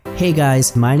Hey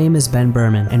guys, my name is Ben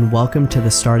Berman, and welcome to the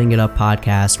Starting It Up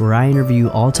podcast, where I interview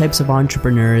all types of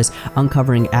entrepreneurs,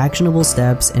 uncovering actionable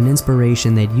steps and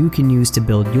inspiration that you can use to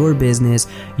build your business,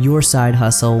 your side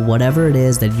hustle, whatever it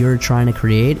is that you're trying to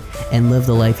create, and live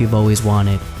the life you've always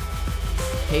wanted.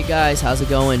 Hey guys, how's it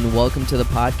going? Welcome to the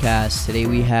podcast. Today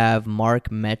we have Mark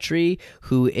Metry,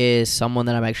 who is someone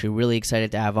that I'm actually really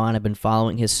excited to have on. I've been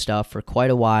following his stuff for quite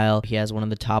a while. He has one of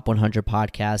the top 100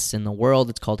 podcasts in the world.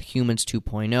 It's called Humans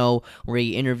 2.0, where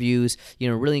he interviews,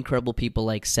 really incredible people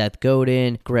like Seth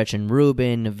Godin, Gretchen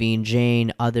Rubin, Naveen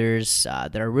Jain, others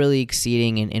that are really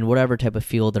exceeding in whatever type of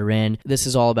field they're in. This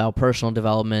is all about personal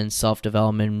development,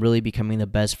 self-development, really becoming the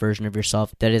best version of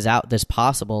yourself that's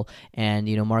possible.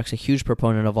 And, Mark's a huge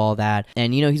proponent of all that.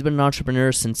 And, he's been an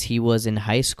entrepreneur since he was in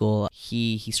high school.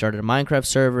 He started a Minecraft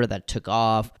server that took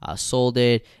off, sold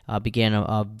it, began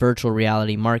a virtual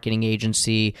reality marketing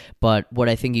agency. But what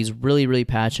I think he's really, really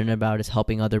passionate about is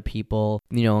helping other people,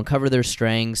 uncover their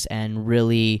strengths and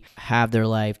really have their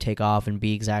life take off and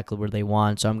be exactly where they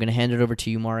want. So I'm going to hand it over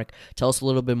to you, Mark. Tell us a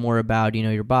little bit more about,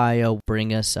 your bio,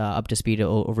 bring us up to speed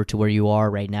over to where you are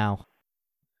right now.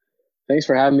 Thanks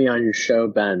for having me on your show,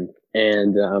 Ben.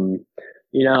 And,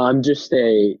 I'm just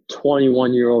a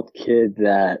 21-year-old kid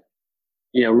that,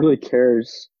 really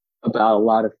cares about a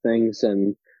lot of things.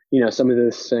 And, some of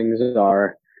those things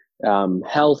are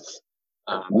health,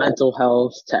 mental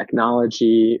health,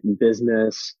 technology,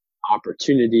 business,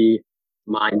 opportunity,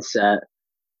 mindset.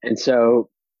 And so,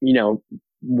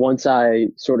 once I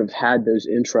sort of had those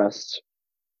interests,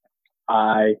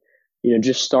 I,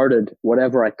 just started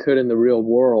whatever I could in the real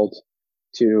world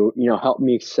to, help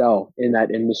me excel in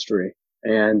that industry.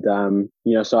 And,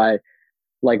 so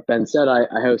like Ben said, I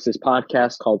host this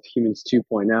podcast called Humans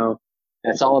 2.0.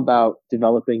 And it's all about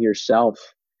developing yourself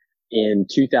in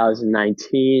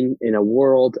 2019 in a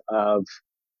world of,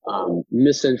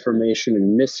 misinformation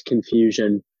and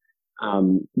misconfusion.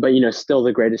 But, still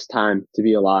the greatest time to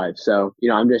be alive. So,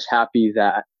 I'm just happy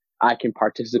that I can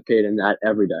participate in that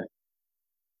every day.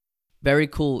 Very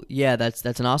cool. Yeah, that's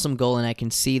an awesome goal, and I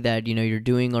can see that, you're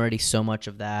doing already so much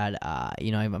of that.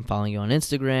 I'm following you on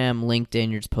Instagram, LinkedIn,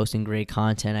 you're just posting great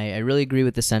content. I really agree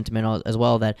with the sentiment as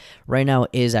well that right now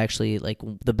is actually like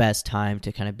the best time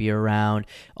to kind of be around.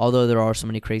 Although there are so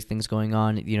many crazy things going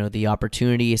on, the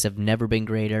opportunities have never been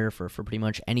greater for pretty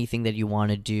much anything that you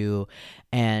want to do.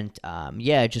 And as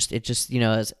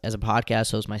a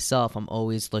podcast host myself, I'm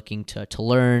always looking to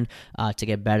learn, to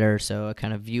get better. So I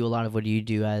kind of view a lot of what you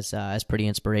do as pretty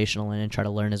inspirational and try to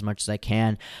learn as much as I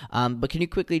can. But can you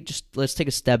quickly let's take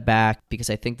a step back, because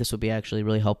I think this would be actually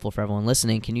really helpful for everyone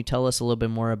listening. Can you tell us a little bit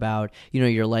more about,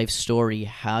 your life story,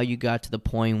 how you got to the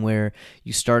point where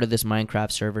you started this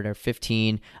Minecraft server at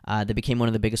 15 that became one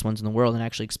of the biggest ones in the world, and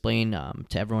actually explain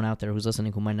to everyone out there who's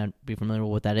listening who might not be familiar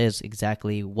with what that is,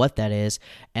 exactly what that is,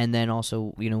 and then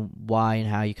also, why and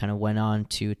how you kind of went on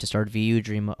to start VU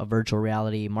Dream, a virtual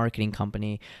reality marketing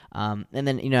company. And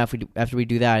then, after we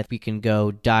do that, we can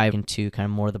go dive into kind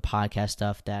of more of the podcast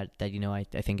stuff that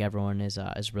I think everyone is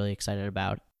really excited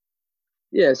about.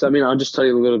 Yeah, so I'll just tell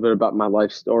you a little bit about my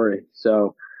life story.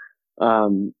 So I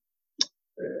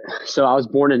was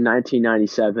born in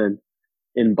 1997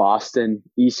 in Boston,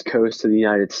 East Coast of the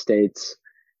United States.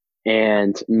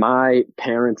 And my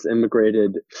parents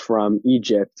immigrated from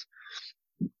Egypt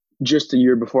just a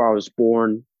year before I was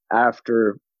born,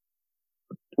 after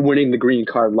winning the green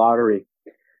card lottery.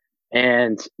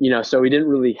 And, so we didn't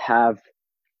really have,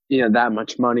 that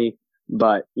much money,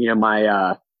 but,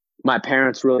 my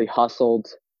parents really hustled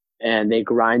and they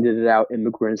grinded it out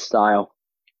immigrant style,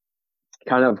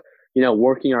 kind of,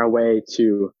 working our way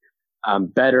to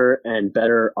better and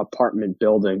better apartment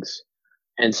buildings.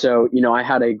 And so, I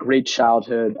had a great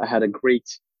childhood. I have great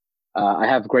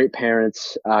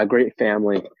parents, great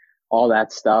family, all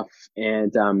that stuff.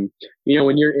 And,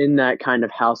 when you're in that kind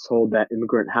of household, that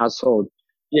immigrant household,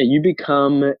 you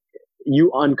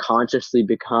unconsciously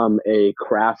become a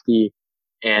crafty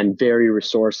and very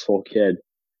resourceful kid.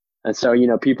 And so,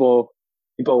 people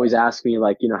always ask me,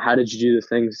 like, how did you do the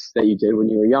things that you did when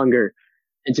you were younger?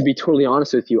 And to be totally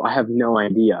honest with you, I have no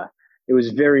idea. It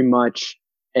was very much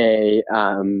just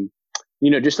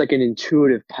like an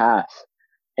intuitive path.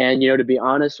 And, to be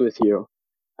honest with you,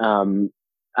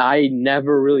 I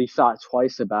never really thought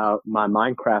twice about my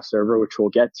Minecraft server, which we'll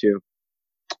get to,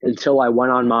 until I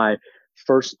went on my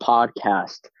first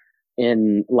podcast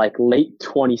in like late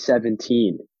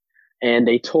 2017. And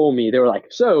they told me, they were like,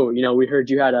 so, we heard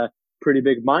you had a pretty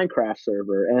big Minecraft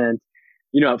server. And,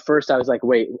 at first I was like,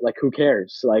 wait, like, who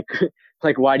cares? Like,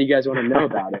 why do you guys want to know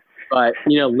about it? But,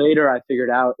 later I figured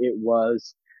out it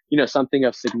was, something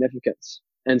of significance.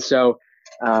 And so,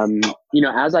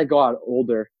 as I got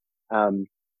older,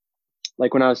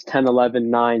 like when I was 10, 11,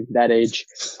 9, that age,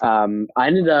 I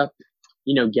ended up,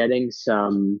 getting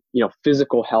some,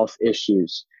 physical health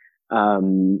issues.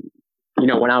 When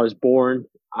I was born,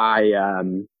 I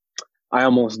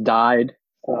almost died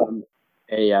from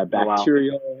a Oh, wow.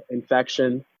 bacterial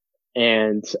infection.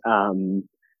 And,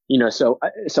 so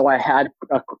I had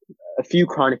a few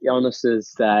chronic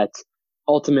illnesses that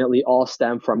ultimately all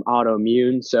stem from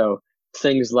autoimmune. So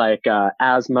things like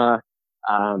asthma,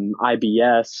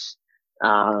 IBS,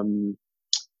 um,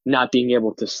 not being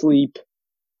able to sleep,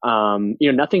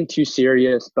 nothing too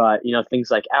serious, but,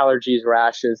 things like allergies,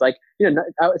 rashes, like,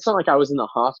 it's not like I was in the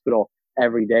hospital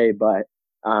every day, but,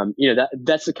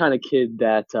 that's the kind of kid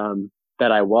that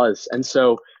I was. And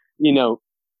so,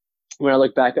 when I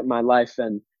look back at my life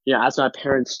and, as my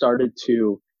parents started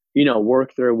to,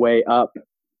 work their way up,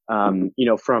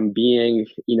 from being,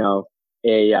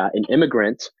 an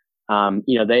immigrant,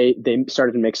 they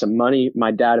started to make some money.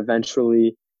 My dad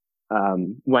eventually,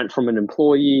 went from an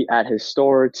employee at his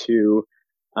store to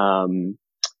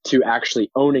actually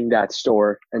owning that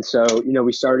store. And so,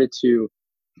 we started to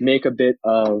make a bit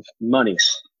of money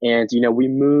and, we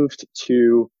moved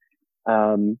to,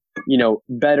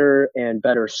 better and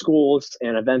better schools.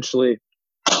 And eventually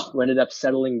we ended up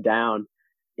settling down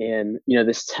in,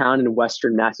 this town in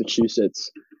Western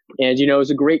Massachusetts. And, it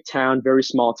was a great town, very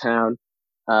small town.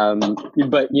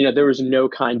 But, there was no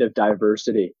kind of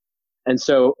diversity. And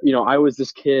so, I was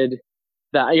this kid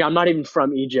that, I'm not even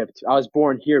from Egypt. I was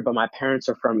born here, but my parents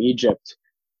are from Egypt.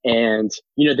 And,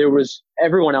 there was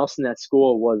everyone else in that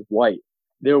school was white.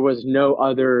 There was no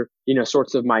other,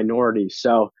 sorts of minorities.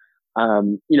 So,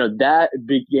 that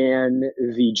began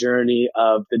the journey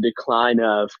of the decline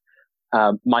of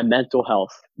my mental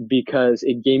health, because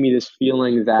it gave me this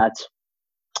feeling that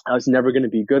I was never going to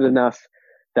be good enough,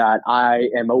 that I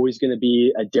am always going to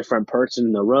be a different person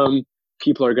in the room.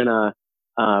 People are going to,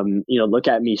 look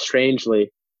at me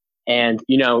strangely. And,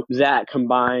 that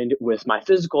combined with my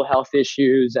physical health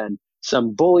issues and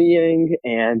some bullying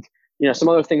and, some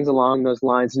other things along those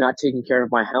lines, not taking care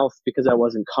of my health because I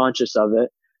wasn't conscious of it.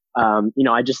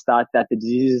 I just thought that the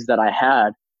diseases that I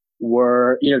had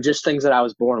were, just things that I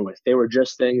was born with. They were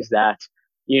just things that,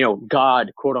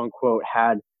 God, quote unquote,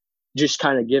 had just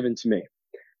kind of given to me.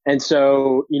 And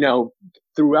so,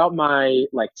 throughout my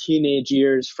like teenage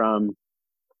years, from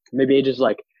maybe ages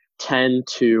like 10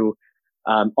 to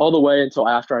all the way until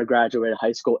after I graduated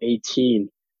high school, 18,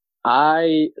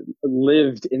 I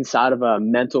lived inside of a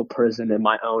mental prison in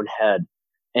my own head.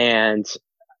 And,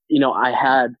 I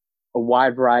had a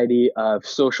wide variety of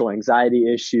social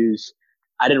anxiety issues.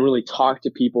 I didn't really talk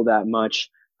to people that much.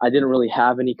 I didn't really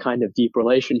have any kind of deep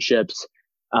relationships.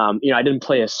 I didn't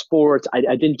play a sport. I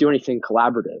didn't do anything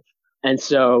collaborative. And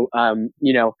so,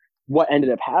 what ended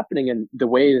up happening and the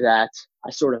way that I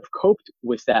sort of coped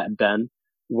with that, Ben,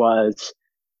 was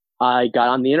I got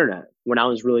on the internet when I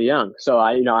was really young. So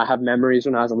I have memories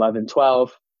when I was 11,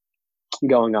 12,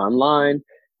 going online,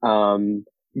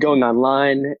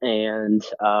 and,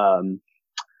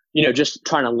 just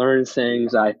trying to learn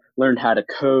things. I learned how to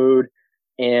code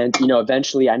and,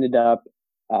 eventually I ended up,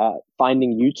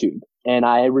 finding YouTube. And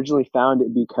I originally found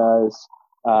it because,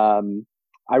 I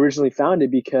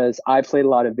played a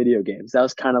lot of video games. That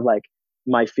was kind of like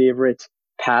my favorite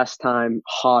pastime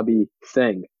hobby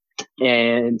thing.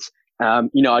 And,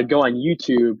 I'd go on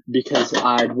YouTube because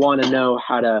I'd want to know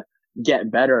how to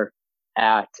get better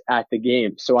at the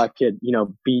game so I could,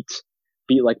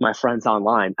 beat like my friends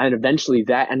online. And eventually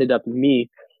that ended up me,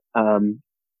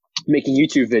 making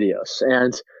YouTube videos.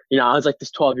 And, I was like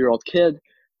this 12-year-old kid.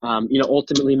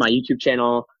 Ultimately my YouTube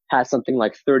channel has something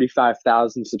like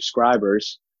 35,000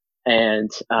 subscribers.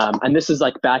 And this is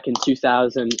like back in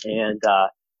 2000 and,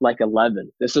 like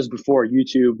 11. This was before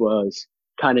YouTube was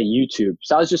kind of YouTube.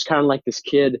 So I was just kind of like this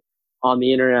kid on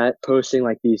the internet posting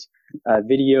like these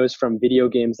videos from video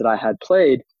games that I had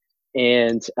played.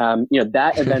 And,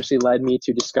 that eventually led me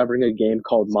to discovering a game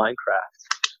called Minecraft.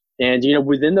 And,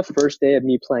 within the first day of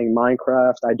me playing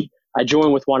Minecraft, I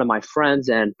joined with one of my friends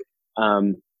and,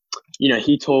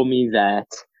 he told me that,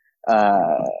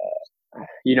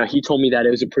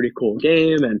 it was a pretty cool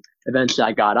game. And eventually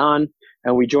I got on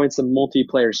and we joined some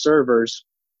multiplayer servers.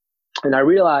 And I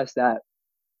realized that,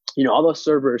 all those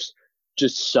servers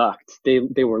just sucked.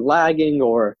 They were lagging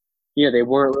or, they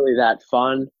weren't really that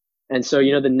fun. And so,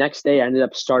 the next day I ended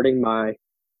up starting my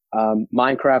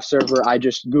Minecraft server. I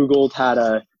just Googled how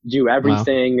to do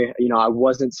everything. Wow. I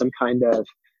wasn't some kind of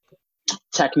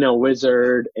techno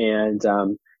wizard. And,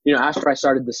 after I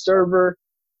started the server,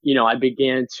 I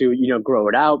began to, grow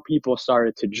it out. People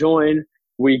started to join.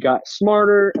 we got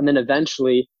smarter. And then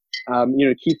eventually,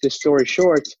 to keep this story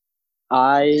short,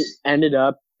 I ended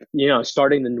up,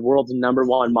 starting the world's number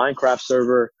one Minecraft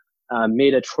server,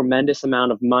 made a tremendous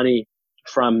amount of money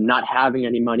from not having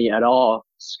any money at all,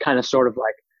 kind of sort of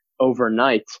like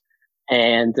overnight.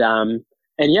 And, and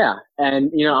yeah,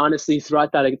 and, honestly,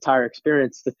 throughout that entire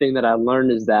experience, the thing that I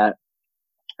learned is that,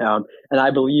 and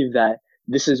I believe that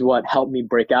this is what helped me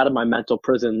break out of my mental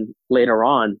prison later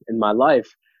on in my life.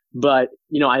 But,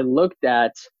 I looked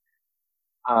at,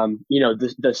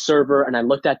 the server, and I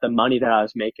looked at the money that I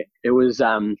was making. It was,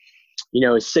 it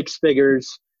was six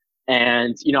figures.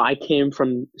 And, I came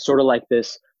from sort of like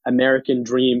this American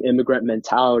dream immigrant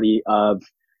mentality of,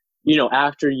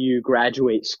 after you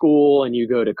graduate school and you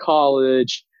go to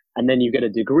college and then you get a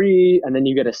degree and then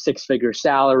you get a six-figure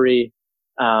salary,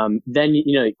 then,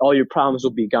 all your problems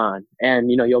will be gone and,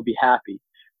 you'll be happy.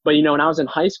 But, when I was in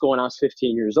high school and I was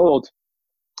 15 years old,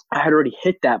 I had already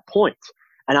hit that point,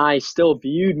 and I still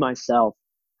viewed myself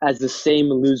as the same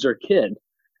loser kid.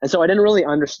 And so I didn't really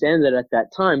understand it at that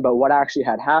time. But what actually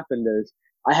had happened is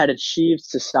I had achieved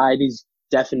society's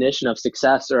definition of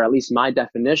success, or at least my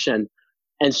definition.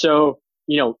 And so,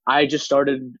 I just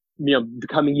started,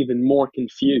 becoming even more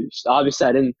confused. Obviously,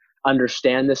 I didn't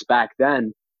understand this back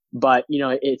then, but,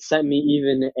 it sent me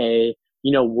even a,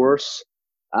 worse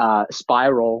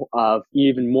spiral of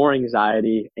even more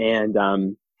anxiety.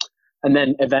 And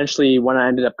then eventually, when I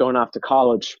ended up going off to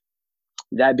college,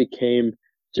 that became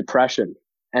depression.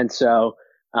 And so,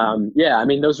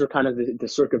 those were kind of the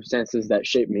circumstances that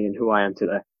shaped me and who I am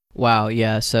today. Wow,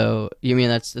 yeah. So you mean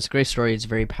that's a great story. It's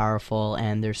very powerful,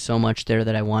 and there's so much there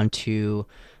that I want to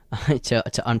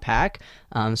to unpack.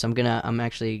 So I'm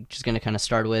actually just gonna kind of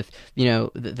start with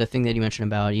the thing that you mentioned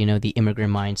about the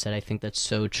immigrant mindset. I think that's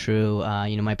so true.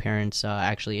 My parents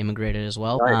actually immigrated as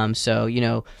well. Right.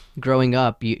 So growing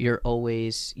up, you're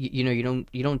always you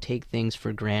don't take things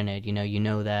for granted. You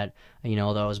know that.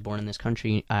 Although I was born in this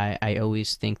country, I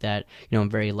always think that, I'm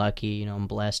very lucky, I'm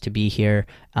blessed to be here.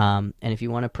 And if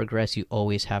you want to progress, you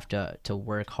always have to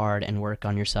work hard and work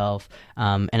on yourself.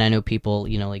 And I know people,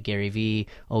 like Gary Vee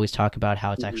always talk about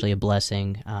how it's actually a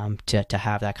blessing to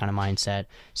have that kind of mindset.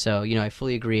 So, I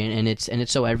fully agree. And it's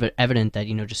so evident that,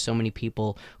 just so many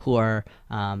people who are,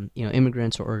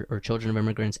 immigrants or children of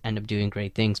immigrants end up doing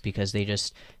great things because they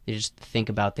just think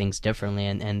about things differently,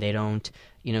 and they don't,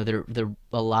 they're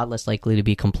a lot less likely to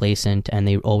be complacent, and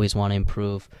they always want to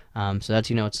improve. So that's,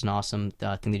 it's an awesome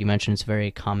thing that you mentioned. It's a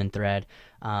very common thread.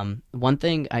 One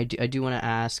thing I do want to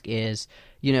ask is,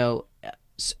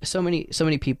 so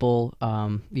many people,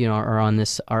 are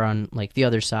on like the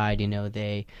other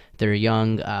side. They're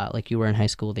young, like you were in high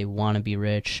school. They want to be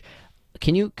rich.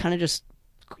 Can you kind of just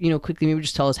quickly maybe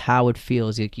just tell us how it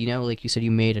feels? Like, like you said,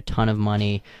 you made a ton of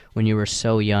money when you were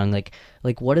so young. Like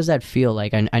what does that feel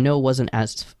like? I know it wasn't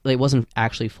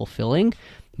actually fulfilling,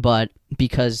 but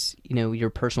because, your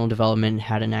personal development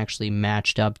hadn't actually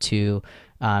matched up to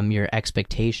your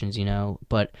expectations,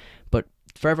 but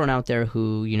for everyone out there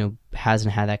who,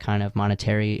 hasn't had that kind of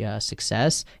monetary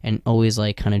success and always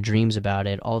like kind of dreams about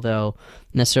it, although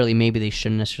necessarily maybe they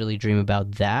shouldn't necessarily dream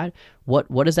about that.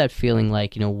 What is that feeling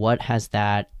like? What has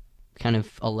that kind of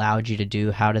allowed you to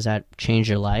do? How does that change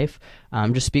your life?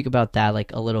 Just speak about that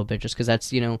like a little bit, just because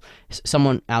that's,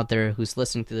 someone out there who's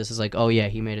listening to this is like, oh yeah,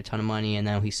 he made a ton of money and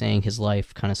now he's saying his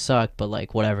life kind of sucked, but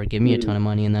like whatever, give me a ton of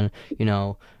money and then,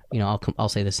 I'll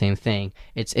say the same thing.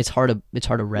 It's hard to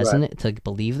resonate, right, to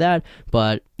believe that,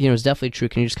 but it's definitely true.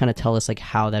 Can you just kind of tell us like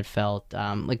how that felt,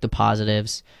 like the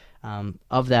positives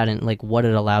of that, and like what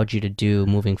it allowed you to do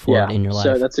moving forward in your life?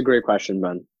 So that's a great question,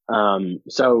 Ben.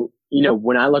 So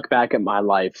when I look back at my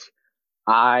life,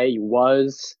 I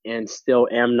was and still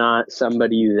am not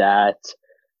somebody that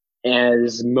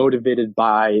is motivated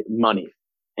by money,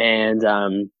 and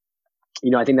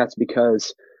I think that's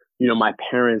because my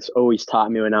parents always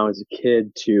taught me when I was a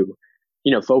kid to,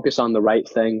 focus on the right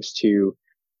things, to,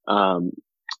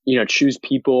 choose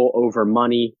people over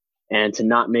money, and to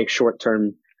not make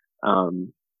short-term,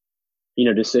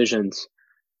 decisions.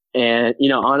 And,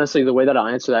 honestly, the way that I'll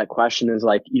answer that question is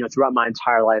like, throughout my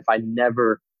entire life, I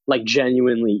never like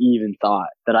genuinely even thought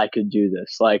that I could do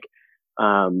this. Like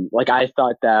I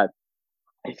thought that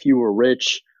if you were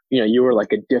rich, you were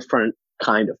like a different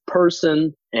kind of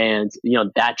person, and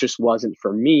that just wasn't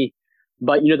for me.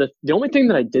 But the only thing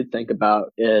that I did think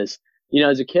about is,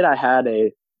 as a kid I had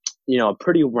a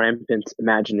pretty rampant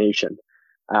imagination.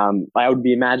 I would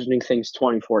be imagining things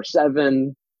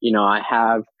 24/7.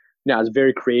 I was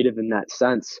very creative in that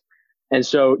sense. And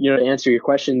so, to answer your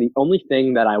question, the only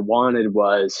thing that I wanted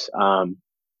was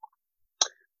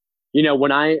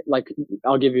when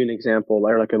I'll give you an example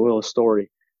or like a little story.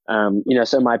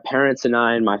 So my parents and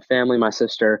I and my family, my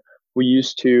sister, we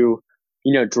used to,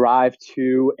 drive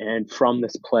to and from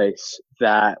this place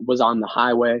that was on the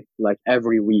highway like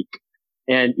every week.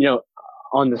 And,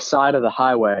 on the side of the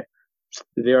highway,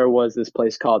 there was this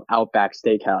place called Outback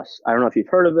Steakhouse. I don't know if you've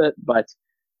heard of it, but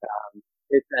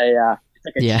it's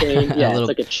like a Yeah, chain. a Yeah, it's little,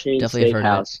 like a chain definitely have heard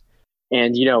of it. steakhouse.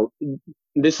 And,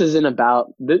 this is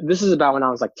about when I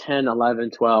was like 10,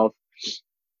 11, 12.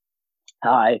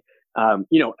 I,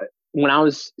 when I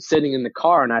was sitting in the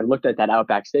car and I looked at that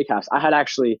Outback Steakhouse, I had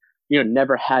actually,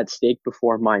 never had steak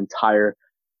before my entire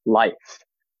life.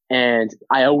 And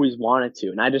I always wanted to.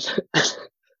 And I just,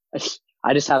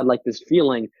 I just had like this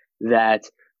feeling that,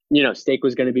 steak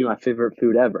was going to be my favorite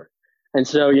food ever. And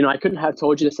so, I couldn't have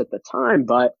told you this at the time,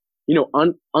 but,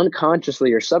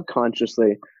 unconsciously or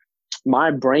subconsciously,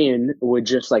 my brain would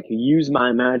just like use my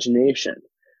imagination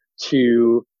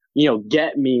to,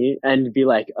 get me and be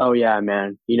like, oh yeah,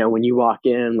 man, when you walk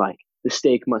in, like the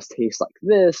steak must taste like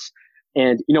this.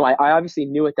 And, I obviously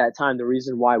knew at that time the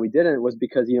reason why we didn't was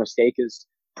because, steak is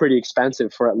pretty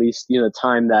expensive for at least, the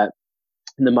time that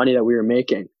and the money that we were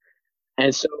making.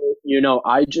 And so,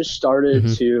 I just started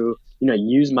Hmm. to,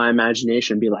 use my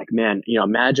imagination and be like, man,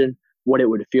 imagine what it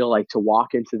would feel like to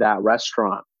walk into that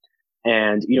restaurant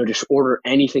and, just order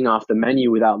anything off the menu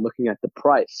without looking at the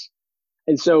price.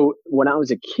 And so when I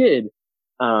was a kid,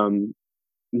 um,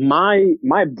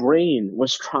 my brain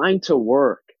was trying to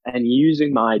work and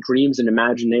using my dreams and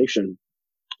imagination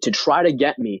to try to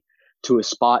get me to a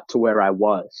spot to where I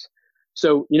was.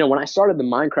 So, when I started the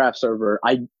Minecraft server,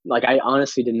 I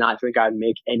honestly did not think I'd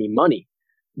make any money.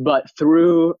 But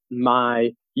through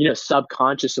my,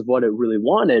 subconscious of what it really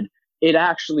wanted, it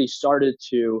actually started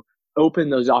to open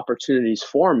those opportunities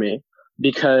for me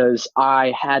because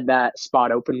I had that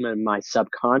spot open in my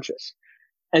subconscious.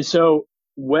 And so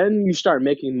when you start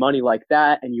making money like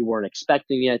that and you weren't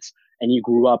expecting it and you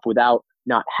grew up without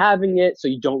not having it, so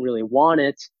you don't really want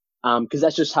it, because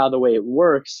that's just how the way it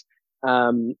works.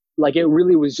 Like it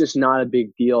really was just not a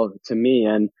big deal to me.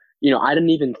 And, I didn't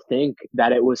even think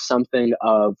that it was something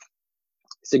of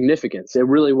significance. It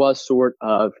really was sort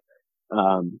of,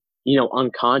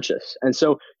 unconscious. And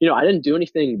so, I didn't do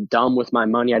anything dumb with my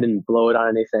money. I didn't blow it on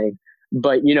anything.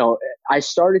 But, I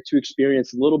started to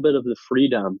experience a little bit of the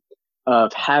freedom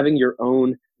of having your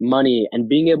own money and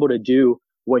being able to do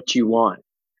what you want.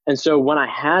 And so when I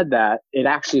had that, it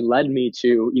actually led me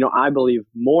to, I believe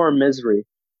more misery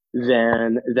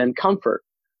than comfort.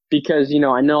 Because, I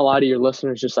know a lot of your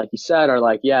listeners, just like you said, are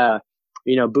like, yeah,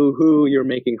 boo hoo, you're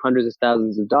making hundreds of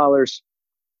thousands of dollars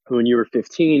when you were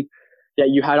 15, yet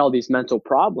you had all these mental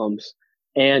problems.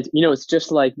 And, it's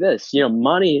just like this,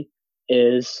 money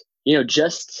is,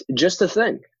 just a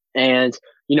thing. And,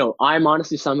 I'm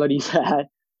honestly somebody that,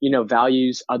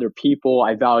 values other people.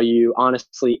 I value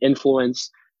honestly influence,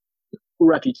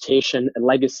 reputation, and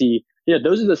legacy.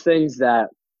 Those are the things that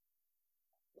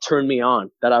turn me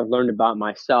on that I've learned about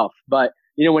myself. But,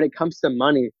 when it comes to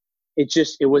money,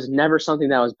 it was never something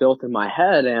that was built in my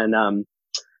head. And,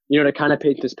 to kind of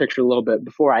paint this picture a little bit,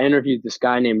 before I interviewed this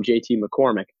guy named JT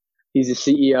McCormick. He's the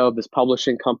CEO of this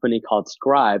publishing company called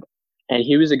Scribe. And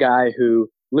he was a guy who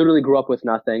literally grew up with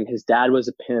nothing. His dad was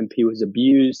a pimp. He was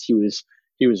abused. He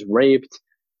was raped.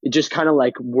 It just kind of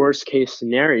like worst case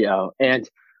scenario. And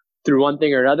through one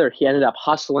thing or another, he ended up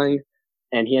hustling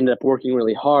and he ended up working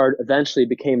really hard, eventually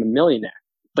became a millionaire.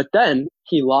 But then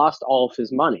he lost all of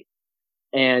his money.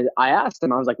 And I asked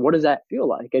him, I was like, what does that feel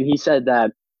like? And he said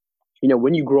that,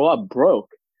 when you grow up broke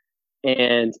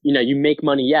and, you make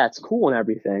money, yeah, it's cool and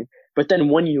everything. But then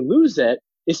when you lose it,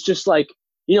 it's just like,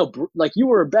 like you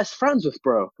were best friends with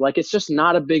broke. Like it's just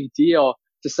not a big deal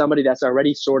to somebody that's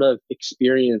already sort of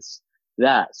experienced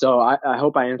that. So I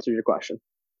hope I answered your question.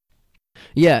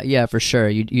 Yeah, yeah, for sure.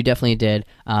 You definitely did.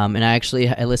 And I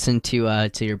listened to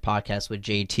your podcast with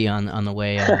JT on the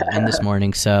way in this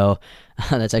morning. So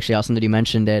that's actually awesome that you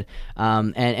mentioned it.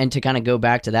 And to kind of go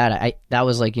back to that, that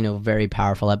was like very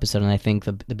powerful episode. And I think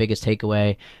the biggest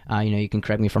takeaway, you can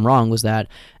correct me if I'm wrong, was that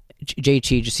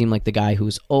JT just seemed like the guy who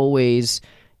was always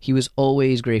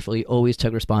grateful. He always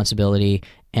took responsibility,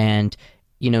 and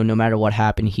no matter what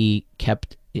happened, he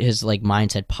kept his like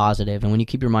mindset positive. And when you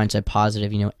keep your mindset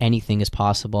positive, anything is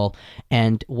possible.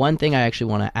 And one thing I actually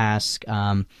want to ask,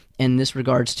 in this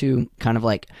regards to kind of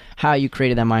like how you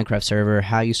created that Minecraft server,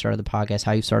 how you started the podcast,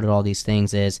 how you started all these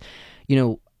things, is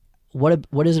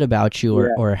what is it about you,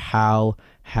 or how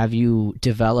have you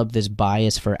developed this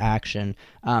bias for action?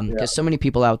 Because so many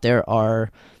people out there are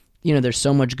there's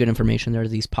so much good information.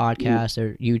 There's these podcasts,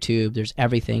 there's YouTube, there's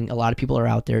everything. A lot of people are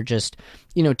out there just,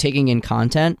 taking in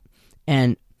content,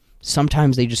 and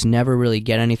sometimes they just never really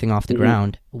get anything off the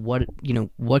ground. What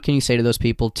can you say to those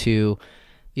people to,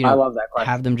 I love that question.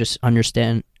 Have them just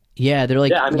understand? Yeah, they're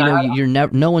like,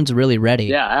 no one's really ready.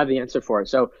 Yeah, I have the answer for it.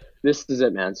 So this is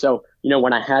it, man. So,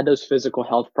 when I had those physical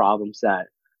health problems that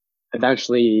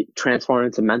eventually transformed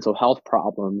into mental health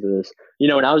problems is,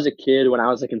 when I was a kid, when I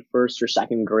was like in first or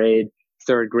second grade,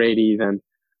 third grade even,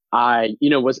 I,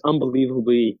 was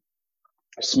unbelievably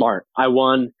smart. I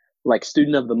won like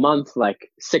student of the month,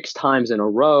 like 6 times in a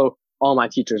row. All my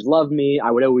teachers loved me. I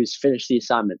would always finish the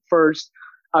assignment first.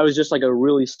 I was just like a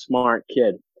really smart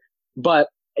kid. But,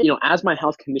 as my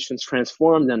health conditions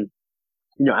transformed and,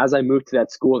 as I moved to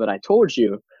that school that I told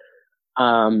you,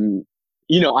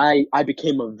 I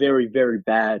became a very, very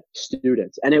bad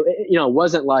student. And it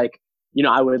wasn't like,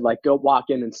 I would like go walk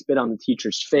in and spit on the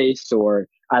teacher's face, or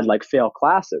I'd like fail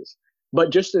classes,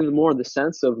 but just in more the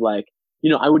sense of like,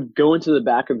 I would go into the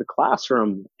back of the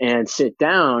classroom and sit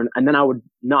down, and then I would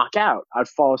knock out. I'd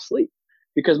fall asleep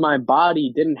because my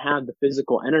body didn't have the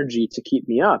physical energy to keep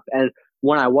me up. And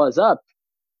when I was up,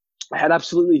 I had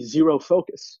absolutely zero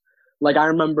focus. Like I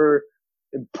remember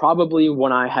probably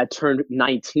when I had turned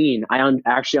 19, I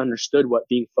actually understood what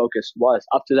being focused was.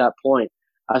 Up to that point,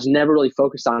 I was never really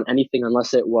focused on anything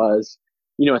unless it was,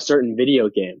 a certain video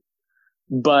game.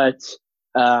 But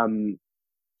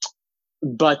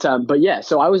yeah,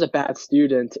 so I was a bad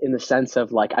student in the sense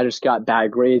of like, I just got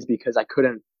bad grades because I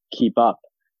couldn't keep up.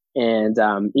 And,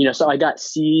 so I got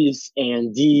C's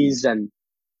and D's, and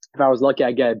if I was lucky,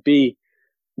 I got a B.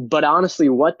 But honestly,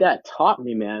 what that taught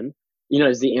me, man,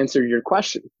 is the answer to your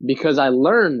question, because I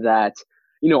learned that,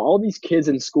 all these kids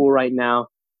in school right now,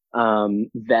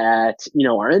 that,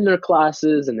 are in their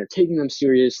classes and they're taking them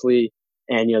seriously,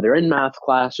 and, they're in math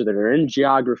class or they're in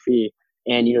geography,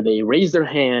 and, they raise their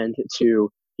hand to,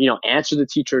 answer the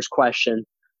teacher's question.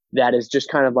 That is just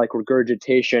kind of like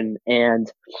regurgitation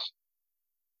and,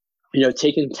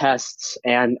 taking tests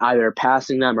and either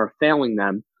passing them or failing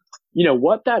them.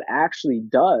 What that actually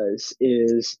does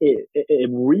is it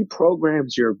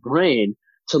reprograms your brain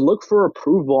to look for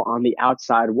approval on the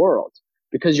outside world,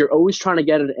 because you're always trying to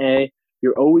get an A.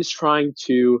 You're always trying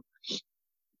to,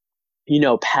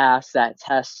 pass that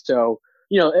test. So,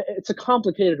 it's a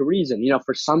complicated reason.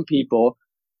 For some people,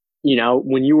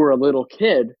 when you were a little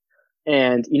kid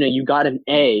and, you got an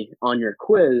A on your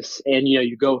quiz, and,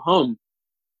 you go home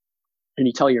and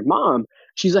you tell your mom,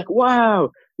 she's like, wow,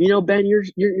 Ben,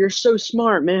 you're so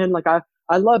smart, man. Like,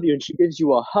 I love you. And she gives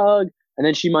you a hug, and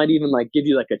then she might even like give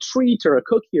you like a treat or a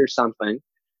cookie or something.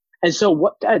 And so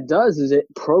what that does is it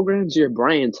programs your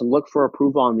brain to look for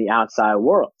approval on the outside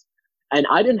world. And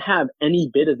I didn't have any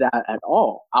bit of that at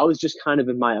all. I was just kind of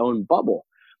in my own bubble.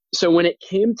 So when it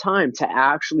came time to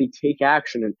actually take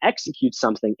action and execute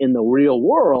something in the real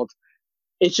world,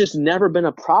 it's just never been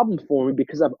a problem for me,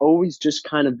 because I've always just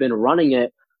kind of been running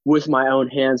it with my own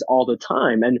hands all the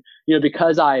time. And,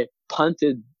 because I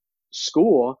punted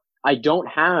school, I don't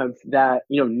have that,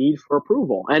 need for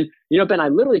approval. And, Ben, I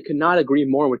literally could not agree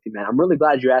more with you, man. I'm really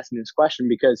glad you asked me this question,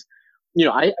 because,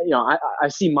 I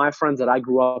see my friends that I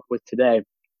grew up with today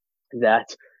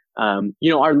that,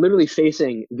 are literally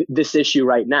facing this issue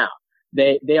right now.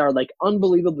 They are like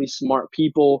unbelievably smart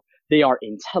people. They are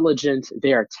intelligent.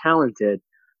 They are talented,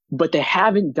 but they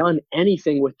haven't done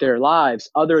anything with their lives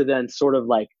other than sort of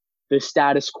like the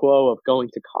status quo of going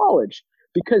to college,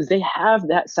 because they have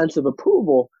that sense of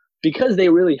approval because they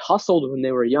really hustled when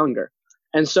they were younger.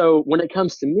 And so when it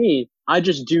comes to me, I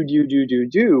just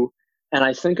do, and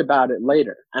I think about it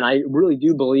later. And I really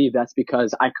do believe that's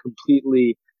because I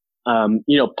completely,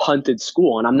 punted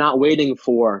school, and I'm not waiting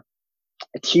for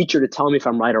a teacher to tell me if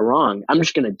I'm right or wrong. I'm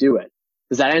just going to do it.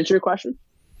 Does that answer your question?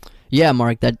 Yeah,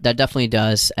 Mark, that definitely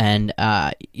does. And,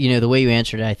 the way you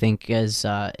answered it, I think is,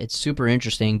 it's super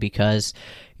interesting, because,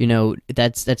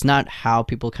 that's not how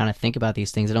people kind of think about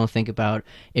these things. They don't think about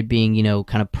it being,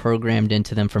 kind of programmed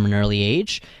into them from an early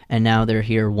age. And now they're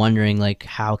here wondering, like,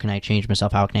 how can I change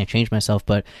myself? How can I change myself?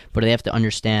 But they have to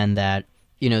understand that,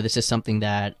 this is something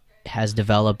that has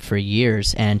developed for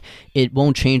years, and it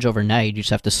won't change overnight. You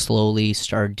just have to slowly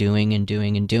start doing and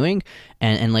doing and doing.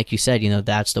 And like you said,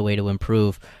 that's the way to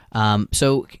improve.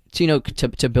 So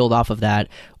to build off of that,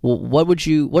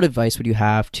 what advice would you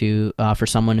have to, for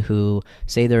someone who,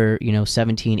 say they're,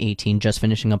 17, 18, just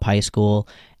finishing up high school,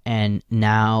 and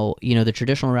now, the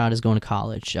traditional route is going to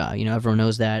college. Everyone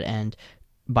knows that. And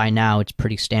by now it's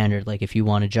pretty standard. Like if you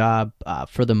want a job,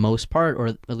 for the most part, or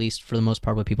at least for the most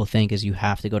part, what people think is you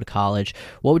have to go to college.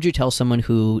 What would you tell someone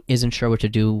who isn't sure what to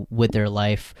do with their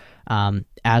life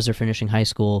as they're finishing high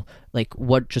school? Like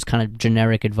what just kind of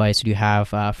generic advice do you have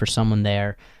for someone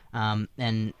there?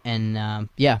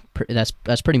 Yeah,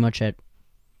 that's pretty much it.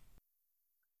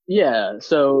 Yeah.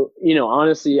 So,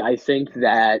 honestly, I think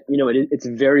that, it's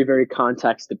very, very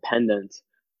context dependent.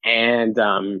 And,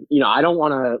 I don't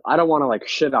want to like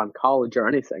shit on college or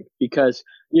anything because,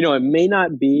 it may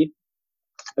not be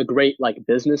a great like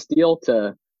business deal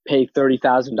to pay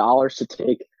 $30,000 to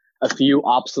take a few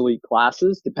obsolete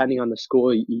classes, depending on the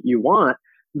school you want.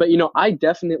 But, I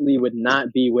definitely would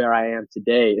not be where I am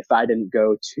today if I didn't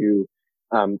go to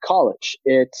college.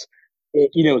 It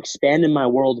expanded my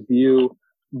worldview,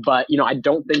 but, I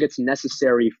don't think it's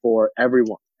necessary for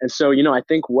everyone. And so, I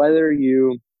think whether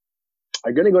you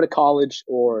are going to go to college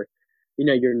or,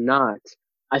 you're not,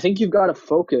 I think you've got to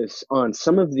focus on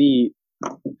some of the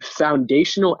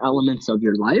foundational elements of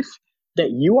your life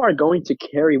that you are going to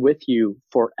carry with you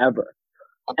forever.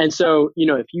 And so,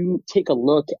 if you take a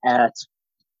look at,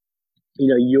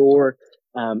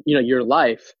 your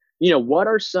life, what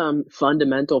are some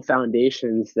fundamental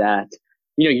foundations that,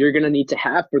 you're going to need to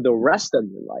have for the rest of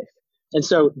your life? And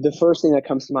so the first thing that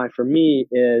comes to mind for me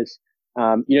is,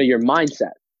 your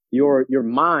mindset. Your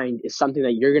mind is something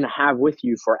that you're going to have with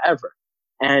you forever.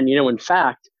 And, in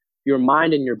fact, your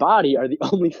mind and your body are the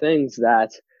only things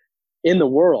that in the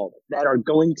world that are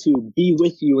going to be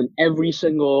with you in every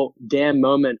single damn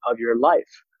moment of your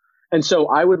life. And so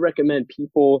I would recommend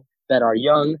people that are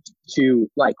young to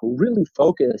like really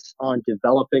focus on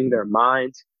developing their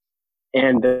mind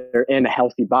and a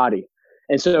healthy body.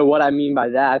 And so what I mean by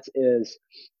that is,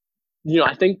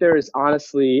 I think there is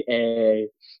honestly a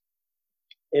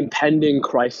impending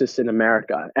crisis in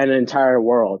America and the entire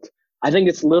world. I think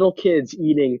it's little kids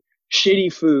eating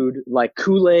shitty food like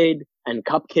Kool-Aid and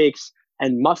cupcakes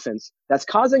and muffins that's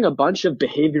causing a bunch of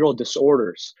behavioral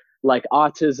disorders like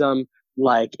autism,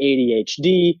 like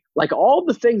ADHD, like all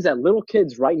the things that little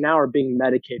kids right now are being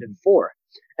medicated for.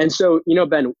 And so,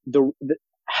 Ben,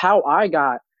 how I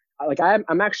got, like,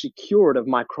 I'm actually cured of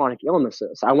my chronic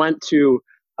illnesses. I went to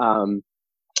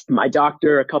my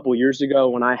doctor a couple years ago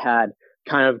when I had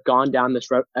kind of gone down this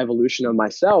evolution of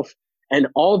myself, and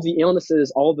all of the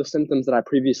illnesses, all of the symptoms that I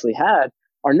previously had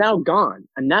are now gone.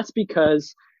 And that's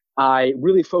because I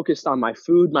really focused on my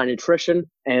food, my nutrition,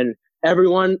 and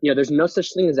everyone, there's no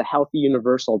such thing as a healthy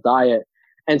universal diet.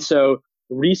 And so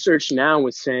research now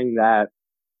is saying that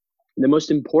the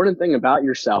most important thing about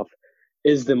yourself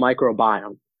is the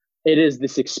microbiome. It is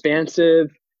this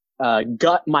expansive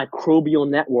gut microbial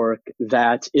network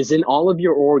that is in all of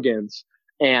your organs.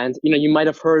 And, you might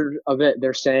have heard of it.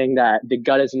 They're saying that the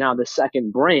gut is now the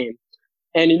second brain.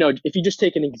 And, if you just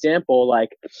take an example, like,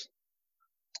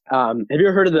 have you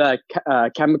ever heard of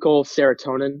the chemical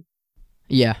serotonin?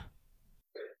 Yeah.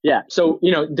 Yeah. So,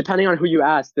 depending on who you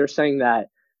ask, they're saying that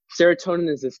serotonin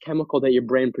is this chemical that your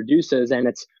brain produces, and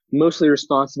it's mostly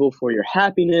responsible for your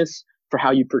happiness, for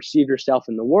how you perceive yourself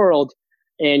in the world.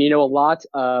 And, a lot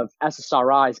of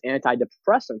SSRIs,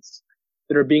 antidepressants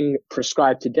that are being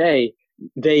prescribed today,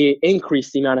 they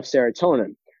increase the amount of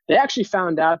serotonin. They actually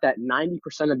found out that 90%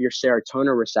 of your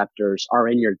serotonin receptors are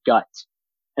in your gut.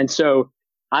 And so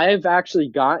I've actually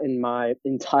gotten my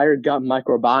entire gut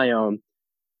microbiome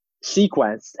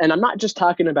sequenced. And I'm not just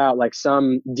talking about like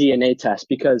some DNA test,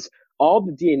 because all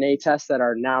the DNA tests that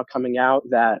are now coming out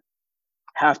that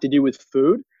have to do with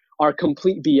food are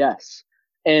complete BS.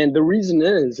 And the reason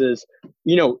is,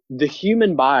 the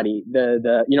human body,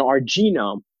 our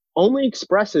genome only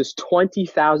expresses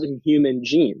 20,000 human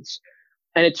genes.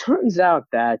 And it turns out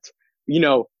that,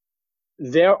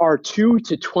 there are 2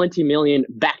 to 20 million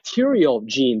bacterial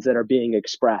genes that are being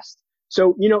expressed.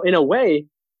 So, in a way,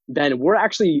 then we're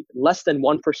actually less than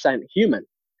 1% human.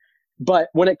 But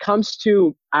when it comes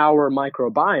to our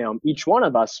microbiome, each one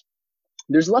of us,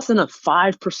 there's less than a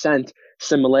 5%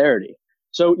 similarity.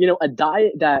 So, a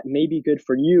diet that may be good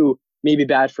for you may be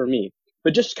bad for me.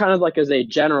 But just kind of like as a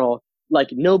general, like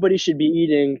nobody should be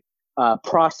eating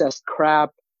processed crap,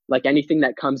 like anything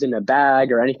that comes in a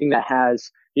bag or anything that has,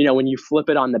 when you flip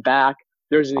it on the back,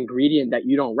 there's an ingredient that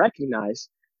you don't recognize.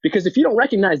 Because if you don't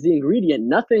recognize the ingredient,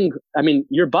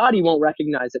 your body won't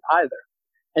recognize it either.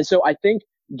 And so I think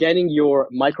getting your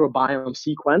microbiome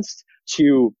sequenced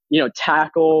to,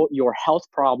 tackle your health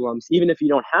problems, even if you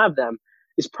don't have them,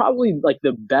 is probably like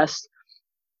the best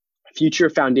future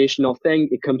foundational thing.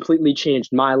 It completely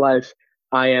changed my life.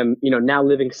 I am, now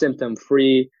living symptom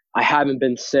free. I haven't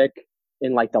been sick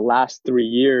in like the last 3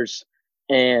 years.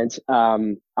 And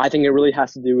I think it really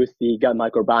has to do with the gut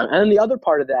microbiome. And then the other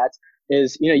part of that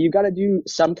is, you got to do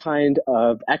some kind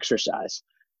of exercise.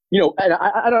 And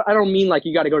I don't mean like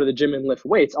you got to go to the gym and lift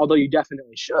weights, although you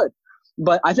definitely should.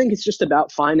 But I think it's just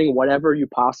about finding whatever you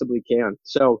possibly can.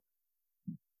 So,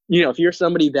 if you're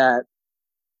somebody that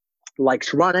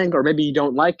likes running, or maybe you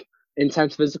don't like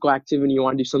intense physical activity, you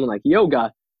want to do something like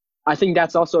yoga, I think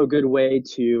that's also a good way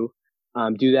to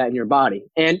do that in your body.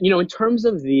 And, in terms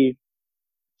of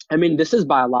this is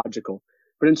biological,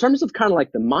 but in terms of kind of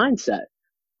like the mindset,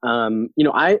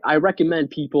 I recommend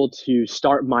people to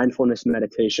start mindfulness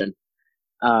meditation.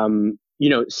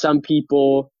 Some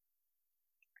people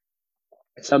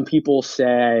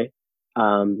say,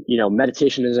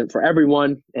 meditation isn't for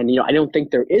everyone. And, I don't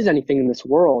think there is anything in this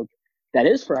world that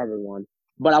is for everyone.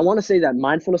 But I want to say that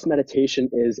mindfulness meditation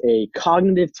is a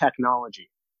cognitive technology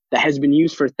that has been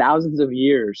used for thousands of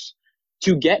years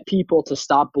to get people to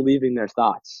stop believing their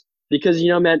thoughts. Because,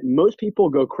 man, most people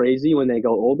go crazy when they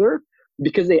go older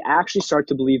because they actually start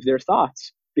to believe their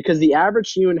thoughts. Because the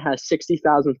average human has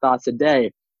 60,000 thoughts a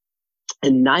day,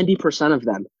 and 90% of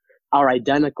them are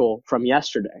identical from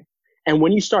yesterday. And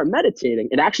when you start meditating,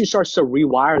 it actually starts to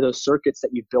rewire those circuits that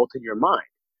you've built in your mind.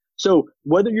 So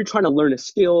whether you're trying to learn a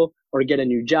skill or get a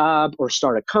new job or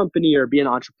start a company or be an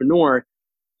entrepreneur,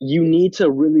 you need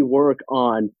to really work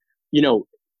on,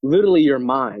 literally your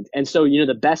mind. And so,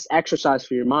 the best exercise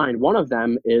for your mind, one of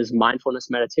them is mindfulness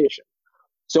meditation.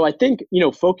 So I think,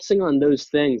 focusing on those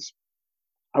things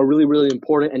are really, really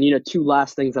important. And, two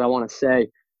last things that I want to say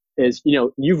is,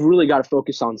 you've really got to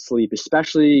focus on sleep,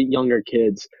 especially younger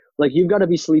kids. Like, you've got to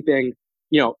be sleeping,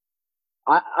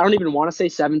 I don't even want to say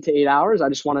 7 to 8 hours. I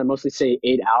just want to mostly say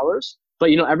 8 hours. But,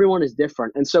 everyone is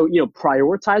different. And so,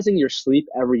 prioritizing your sleep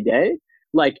every day,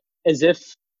 like as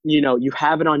if, you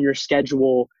have it on your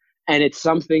schedule and it's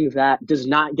something that does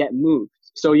not get moved.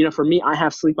 So, for me, I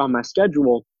have sleep on my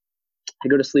schedule. I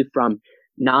go to sleep from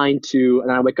 9 to, and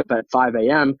then I wake up at 5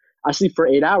 a.m. I sleep for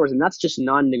 8 hours, and that's just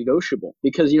non-negotiable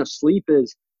because, sleep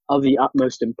is of the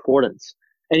utmost importance.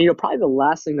 And, probably the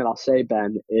last thing that I'll say,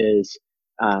 Ben, is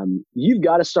you've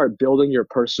got to start building your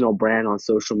personal brand on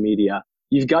social media.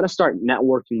 You've got to start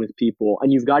networking with people,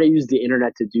 and you've got to use the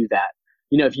internet to do that.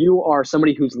 If you are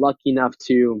somebody who's lucky enough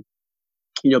to,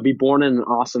 be born in an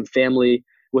awesome family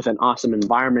with an awesome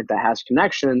environment that has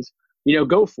connections,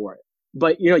 go for it.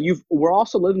 But, we're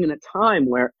also living in a time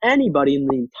where anybody in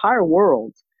the entire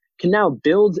world can now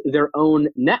build their own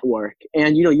network.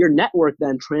 And, your network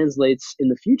then translates in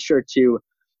the future to,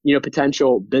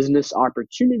 potential business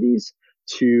opportunities,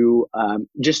 to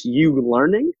just you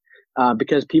learning,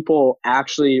 because people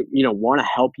actually, want to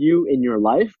help you in your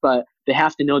life, but they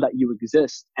have to know that you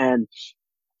exist. And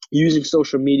using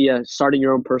social media, starting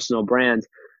your own personal brand,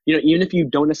 even if you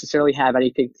don't necessarily have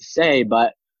anything to say,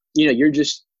 but, you're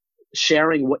just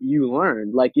sharing what you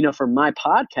learned. Like, for my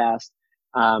podcast,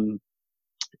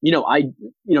 now I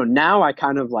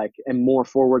kind of like am more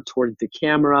forward towards the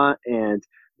camera, and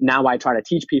now I try to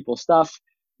teach people stuff.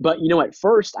 But, at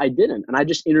first I didn't, and I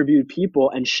just interviewed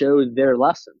people and showed their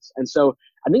lessons. And so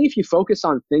I think if you focus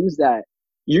on things that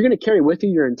you're going to carry with you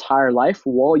your entire life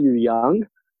while you're young,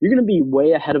 you're going to be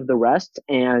way ahead of the rest.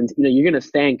 And, you're going to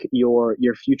thank your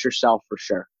future self for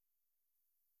sure.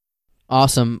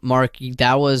 Awesome, Mark.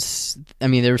 That was,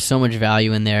 there was so much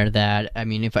value in there that,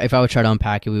 if I would try to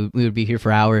unpack it, we would be here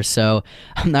for hours. So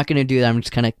I'm not going to do that. I'm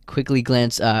just kind of quickly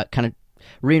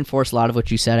reinforce a lot of what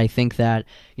you said. I think that,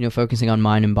 focusing on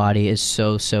mind and body is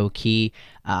so, so key.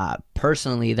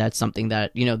 Personally, that's something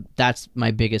that, that's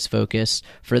my biggest focus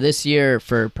for this year,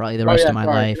 for probably the rest of my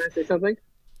life. Can I say something?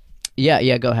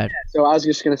 Yeah, go ahead. So I was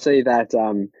just going to say that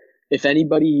if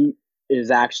anybody is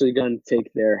actually going to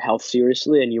take their health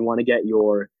seriously and you want to get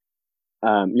your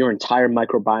entire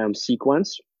microbiome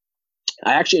sequenced,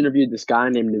 I actually interviewed this guy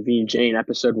named Naveen Jain,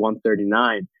 episode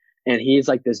 139, and he's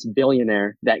like this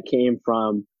billionaire that came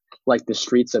from like the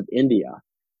streets of India,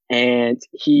 and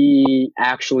he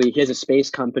has a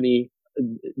space company,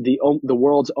 the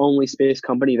world's only space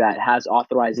company that has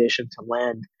authorization to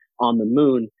land on the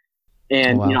moon.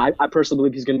 And, wow. I personally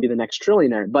believe he's going to be the next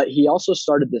trillionaire. But he also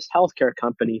started this healthcare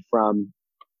company from,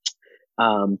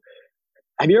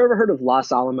 have you ever heard of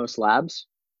Los Alamos Labs?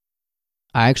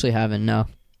 I actually haven't, no.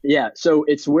 Yeah, so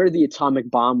it's where the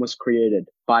atomic bomb was created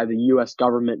by the U.S.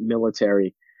 government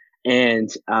military.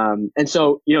 And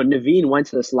so, Naveen went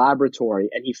to this laboratory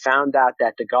and he found out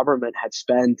that the government had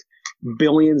spent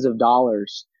billions of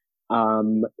dollars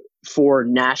for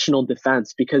national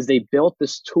defense because they built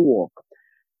this tool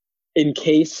in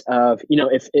case of,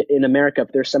 if in America, if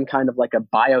there's some kind of like a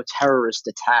bioterrorist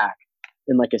attack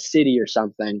in like a city or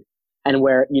something, and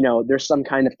where, there's some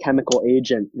kind of chemical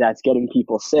agent that's getting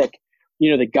people sick,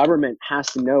 the government has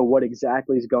to know what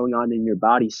exactly is going on in your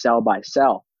body cell by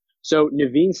cell. So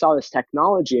Naveen saw this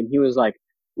technology and he was like,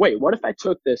 wait, what if I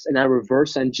took this and I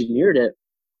reverse engineered it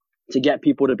to get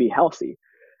people to be healthy?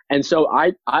 And so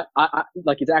I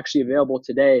like, it's actually available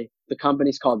today. The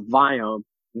company's called Viome,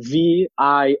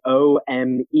 Viome.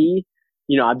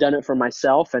 I've done it for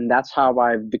myself, and that's how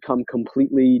I've become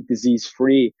completely disease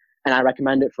free. And I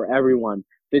recommend it for everyone.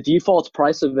 The default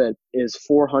price of it is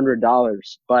 $400,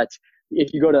 but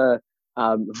if you go to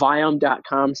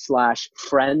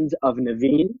Viome.com/friend of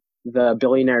Naveen, the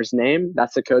billionaire's name,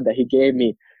 that's the code that he gave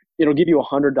me, it'll give you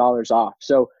 $100 off.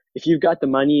 So if you've got the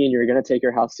money and you're going to take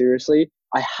your health seriously,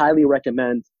 I highly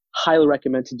recommend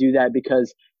to do that,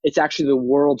 because it's actually the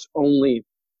world's only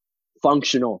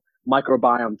functional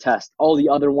microbiome test. All the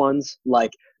other ones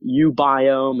like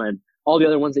uBiome and all the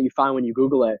other ones that you find when you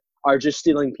Google it are just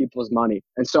stealing people's money.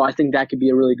 And so I think that could be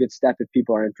a really good step if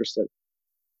people are interested.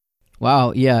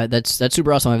 Wow, yeah, that's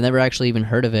super awesome. I've never actually even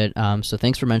heard of it. So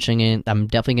thanks for mentioning it. I'm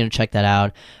definitely going to check that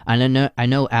out. And I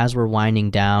know as we're winding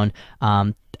down,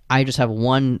 I just have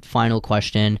one final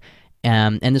question.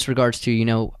 And this regards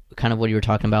to, kind of what you were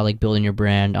talking about, like building your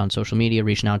brand on social media,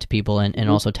 reaching out to people, and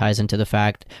also ties into the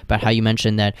fact about how you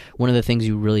mentioned that one of the things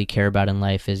you really care about in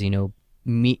life is,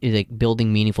 like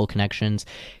building meaningful connections.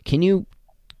 Can you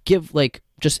give,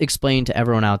 just explain to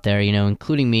everyone out there,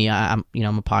 including me, I'm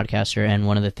a podcaster, and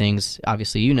one of the things,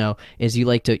 obviously, is you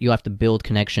have to build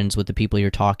connections with the people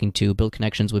you're talking to, build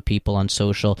connections with people on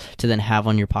social to then have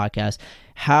on your podcast.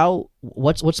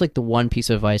 What's like the one piece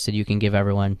of advice that you can give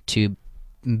everyone to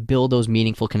build those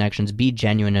meaningful connections, be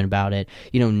genuine about it,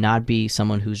 not be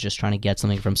someone who's just trying to get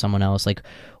something from someone else? Like,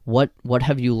 what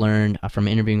have you learned from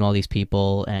interviewing all these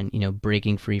people and,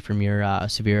 breaking free from your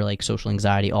severe social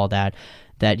anxiety, all that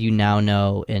you now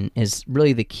know and is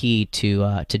really the key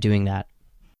to doing that?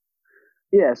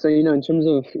 Yeah. So, in terms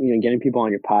of, getting people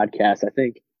on your podcast, I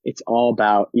think it's all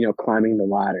about, climbing the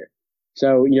ladder.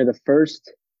 So, the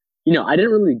first, I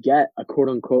didn't really get a quote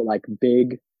unquote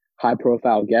big high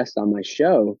profile guest on my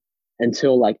show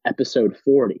until episode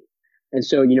 40. And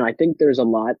so, I think there's a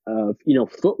lot of,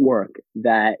 footwork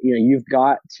that, you've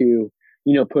got to,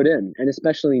 put in. And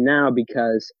especially now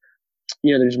because,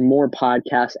 there's more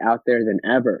podcasts out there than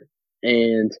ever.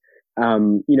 And,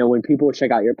 when people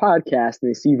check out your podcast and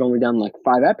they see you've only done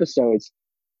 5 episodes,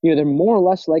 they're more or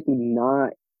less likely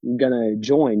not going to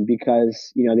join,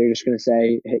 because, they're just going to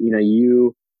say, hey,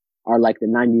 you are like the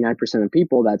 99% of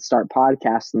people that start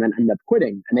podcasts and then end up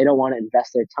quitting, and they don't want to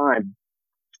invest their time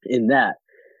in that.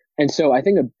 And so I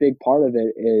think a big part of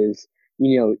it is,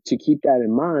 to keep that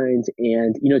in mind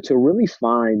and, to really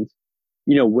find,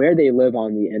 where they live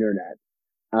on the internet.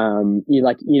 For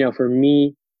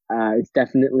me, it's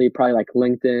definitely probably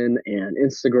LinkedIn and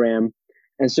Instagram.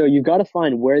 And so you've got to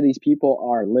find where these people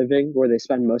are living, where they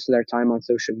spend most of their time on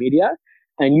social media.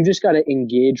 And you just got to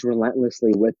engage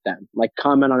relentlessly with them,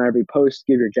 comment on every post,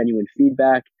 give your genuine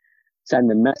feedback,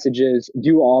 send them messages,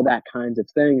 do all that kinds of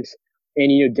things.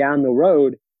 And, down the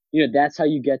road, that's how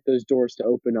you get those doors to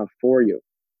open up for you.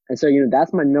 And so,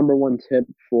 that's my number one tip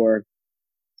for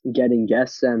getting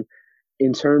guests. And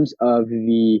in terms of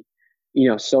the,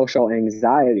 social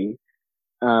anxiety,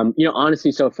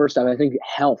 honestly, so first off, I think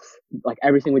health,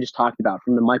 everything we just talked about,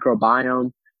 from the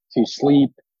microbiome to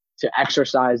sleep to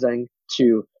exercising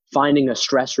to finding a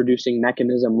stress reducing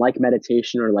mechanism like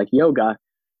meditation or yoga,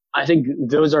 I think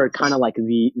those are kind of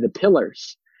the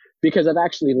pillars, because I've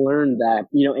actually learned that,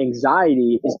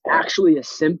 anxiety is actually a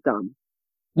symptom,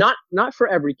 not for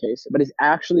every case, but it's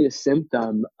actually a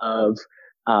symptom of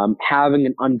having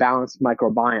an unbalanced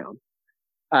microbiome.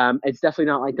 It's definitely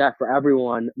not like that for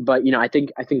everyone, but I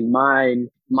think my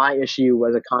issue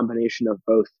was a combination of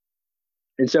both.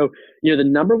 And so, the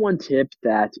number one tip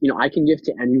that I can give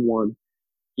to anyone,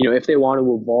 if they want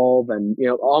to evolve, and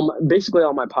basically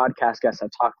all my podcast guests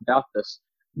have talked about this,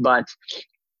 but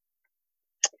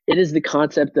it is the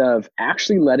concept of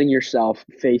actually letting yourself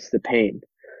face the pain.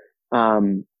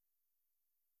 When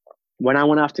I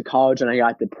went off to college and I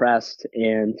got depressed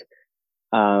and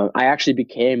I actually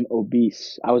became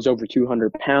obese. I was over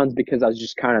 200 pounds because I was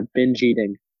just kind of binge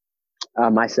eating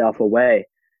myself away.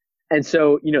 And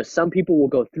so, some people will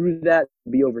go through that,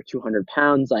 be over 200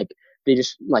 pounds. They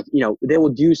just they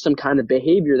will do some kind of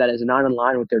behavior that is not in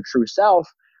line with their true self.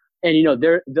 And,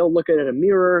 they'll look at a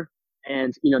mirror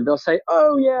and, they'll say,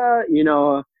 oh yeah,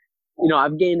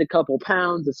 I've gained a couple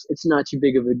pounds. It's not too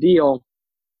big of a deal.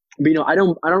 But, I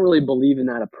don't really believe in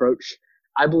that approach.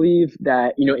 I believe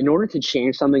that, in order to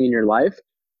change something in your life,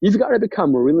 you've got to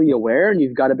become really aware and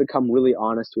you've got to become really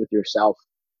honest with yourself.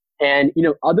 And,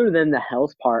 other than the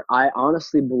health part, I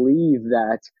honestly believe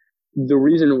that the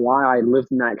reason why I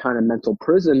lived in that kind of mental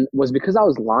prison was because I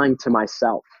was lying to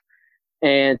myself.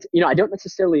 And, I don't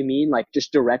necessarily mean like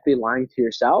just directly lying to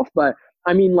yourself, but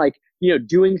I mean like,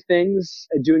 doing certain things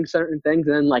and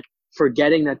then like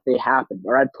forgetting that they happened,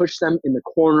 or I'd push them in the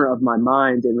corner of my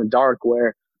mind in the dark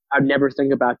where I'd never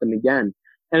think about them again.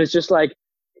 And it's just like,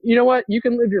 you know what? You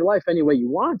can live your life any way you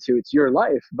want to. It's your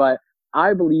life. But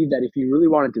I believe that if you really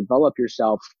want to develop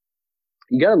yourself,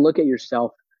 you got to look at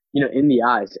yourself, in the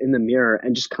eyes, in the mirror,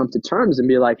 and just come to terms and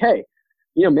be like, hey,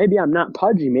 maybe I'm not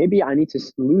pudgy. Maybe I need to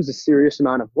lose a serious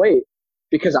amount of weight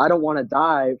because I don't want to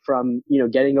die from,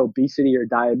 getting obesity or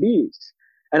diabetes.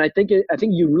 And I think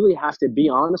you really have to be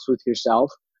honest with yourself.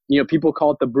 People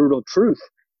call it the brutal truth.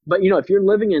 But, if you're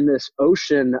living in this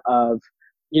ocean of,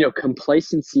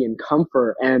 complacency and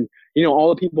comfort, and,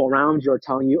 all the people around you are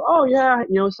telling you, oh yeah,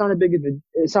 it's not a big of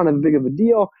a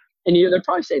deal. And they're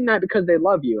probably saying that because they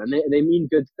love you and they mean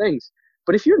good things.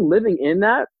 But if you're living in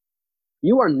that,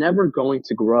 you are never going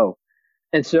to grow.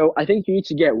 And so I think you need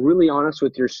to get really honest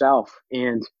with yourself.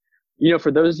 And,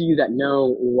 for those of you that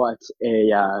know what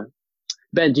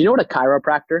Ben, do you know what a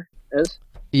chiropractor is?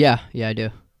 Yeah, I do.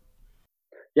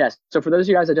 Yes. So for those of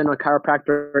you guys that don't know what a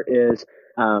chiropractor is,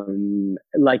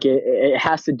 like it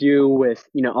has to do with,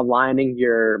 aligning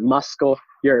your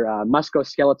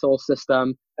musculoskeletal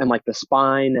system and like the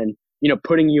spine and,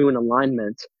 putting you in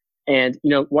alignment. And,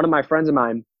 one of my friends of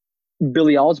mine,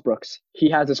 Billy Alsbrooks, he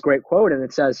has this great quote, and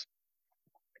it says,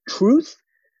 truth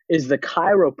is the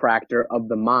chiropractor of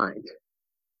the mind.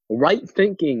 Right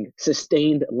thinking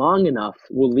sustained long enough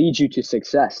will lead you to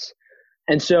success.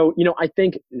 And so, I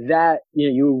think that,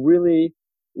 you really,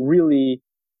 really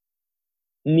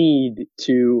need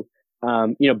to,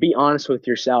 be honest with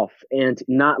yourself and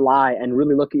not lie, and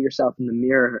really look at yourself in the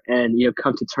mirror and,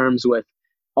 come to terms with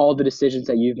all the decisions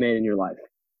that you've made in your life.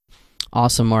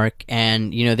 Awesome, Mark.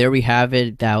 And, there we have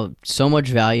it. That so much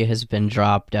value has been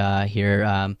dropped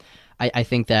here. I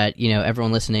think that,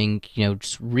 everyone listening,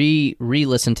 just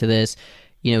re-listen to this,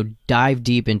 dive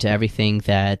deep into everything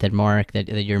that Mark, that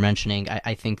you're mentioning.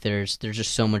 I think there's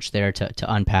just so much there to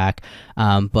unpack.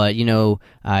 But, as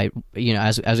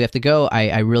we have to go,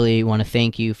 I really want to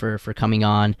thank you for coming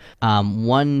on.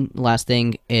 One last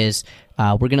thing is,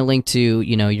 we're going to link to,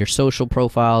 your social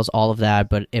profiles, all of that.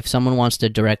 But if someone wants to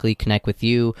directly connect with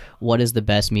you, what is the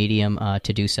best medium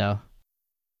to do so?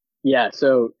 Yeah,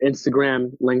 so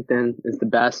Instagram, LinkedIn is the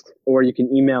best, or you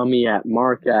can email me at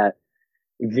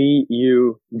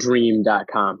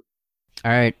mark@vudream.com.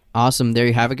 All right, awesome. There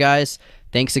you have it, guys.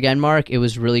 Thanks again, Mark. It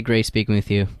was really great speaking with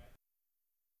you.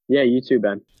 Yeah, you too,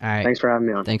 Ben. All right. Thanks for having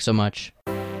me on. Thanks so much.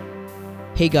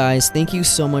 Hey guys, thank you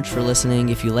so much for listening.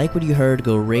 If you like what you heard,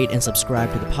 go rate and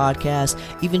subscribe to the podcast.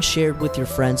 Even share it with your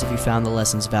friends if you found the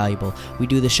lessons valuable. We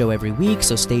do the show every week,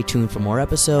 so stay tuned for more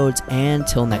episodes. And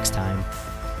till next time.